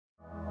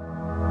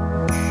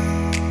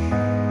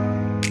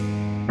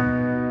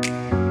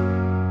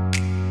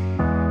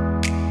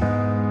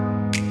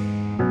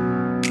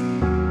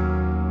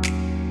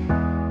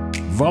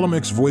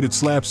Volimax voided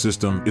slab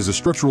system is a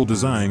structural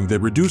design that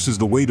reduces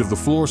the weight of the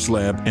floor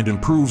slab and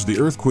improves the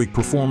earthquake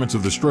performance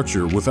of the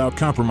structure without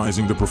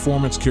compromising the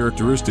performance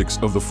characteristics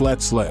of the flat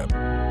slab.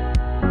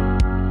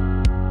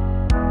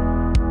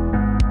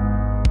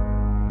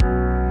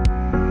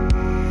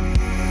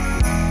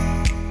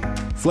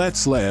 Flat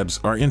slabs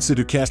are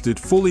in-situ casted,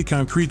 fully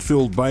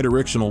concrete-filled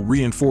bidirectional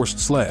reinforced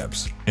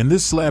slabs. In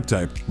this slab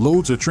type,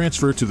 loads are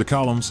transferred to the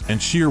columns and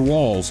shear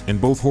walls in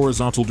both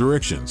horizontal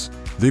directions.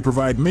 They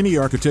provide many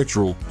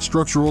architectural,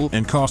 structural,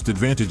 and cost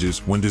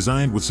advantages when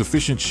designed with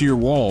sufficient shear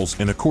walls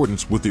in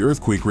accordance with the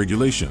earthquake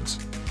regulations.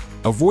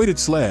 A voided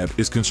slab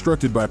is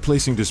constructed by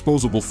placing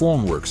disposable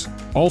formworks,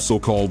 also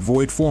called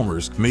void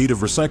formers, made of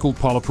recycled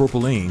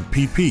polypropylene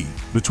 (PP),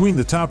 between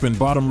the top and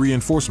bottom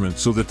reinforcement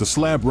so that the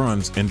slab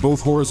runs in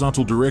both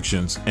horizontal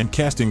directions and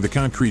casting the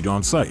concrete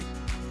on site.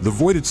 The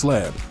voided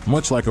slab,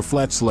 much like a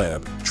flat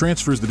slab,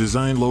 transfers the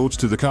design loads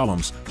to the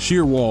columns,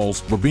 shear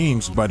walls, or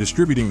beams by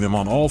distributing them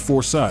on all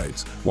four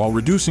sides, while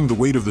reducing the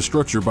weight of the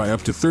structure by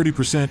up to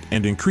 30%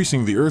 and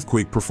increasing the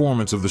earthquake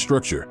performance of the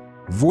structure.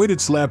 Voided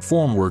slab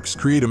formworks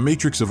create a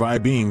matrix of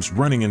I-beams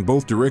running in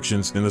both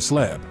directions in the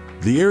slab.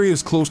 The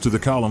areas close to the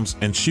columns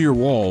and shear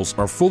walls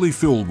are fully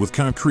filled with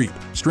concrete,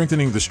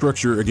 strengthening the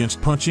structure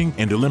against punching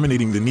and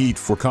eliminating the need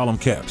for column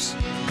caps.